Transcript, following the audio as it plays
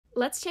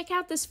Let's check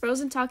out this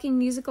Frozen talking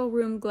musical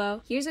room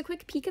glow. Here's a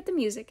quick peek at the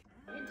music.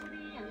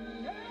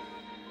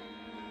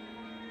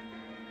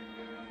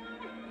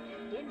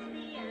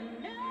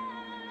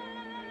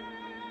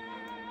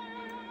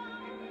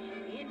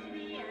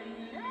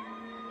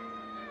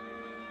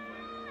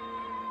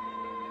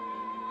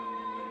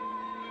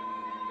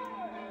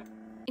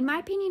 In my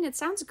opinion, it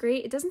sounds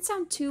great. It doesn't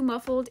sound too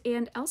muffled,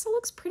 and Elsa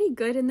looks pretty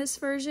good in this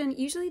version.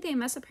 Usually they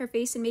mess up her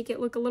face and make it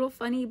look a little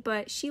funny,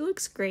 but she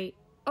looks great.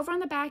 Over on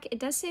the back, it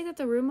does say that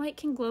the room light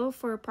can glow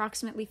for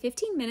approximately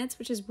 15 minutes,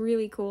 which is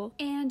really cool.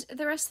 And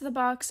the rest of the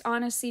box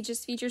honestly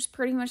just features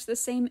pretty much the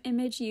same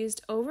image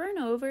used over and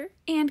over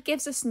and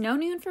gives us no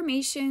new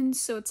information,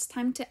 so it's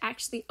time to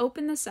actually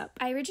open this up.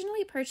 I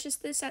originally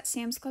purchased this at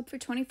Sam's Club for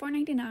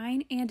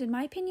 $24.99, and in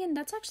my opinion,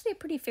 that's actually a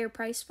pretty fair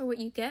price for what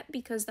you get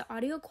because the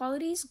audio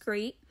quality is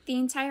great. The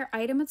entire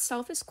item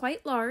itself is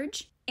quite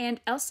large,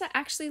 and Elsa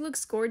actually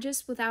looks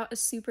gorgeous without a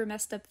super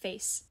messed up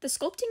face. The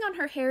sculpting on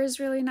her hair is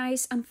really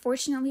nice.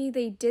 Unfortunately,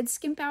 they did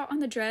skimp out on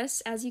the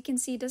dress. As you can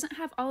see, it doesn't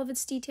have all of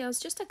its details,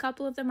 just a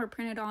couple of them are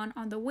printed on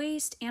the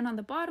waist and on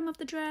the bottom of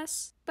the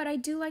dress. But I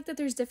do like that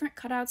there's different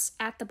cutouts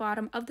at the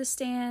bottom of the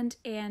stand,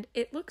 and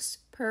it looks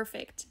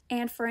perfect.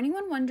 And for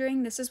anyone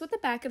wondering, this is what the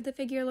back of the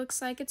figure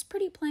looks like. It's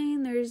pretty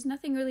plain, there's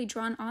nothing really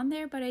drawn on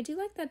there, but I do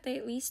like that they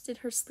at least did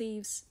her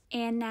sleeves.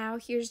 And now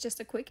here's just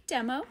a quick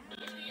demo.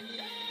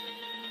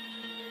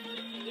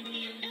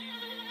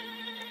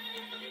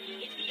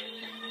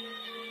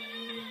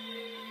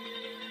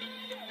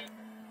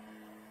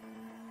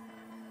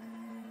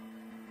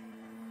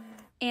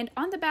 And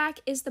on the back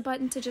is the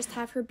button to just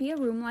have her be a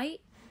room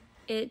light.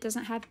 It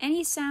doesn't have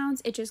any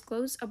sounds, it just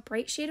glows a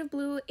bright shade of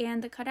blue,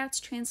 and the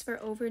cutouts transfer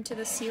over into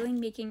the ceiling,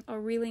 making a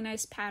really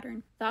nice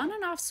pattern. The on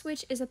and off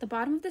switch is at the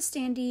bottom of the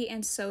standee,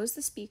 and so is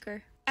the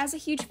speaker. As a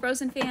huge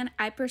Frozen fan,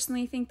 I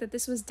personally think that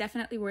this was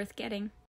definitely worth getting.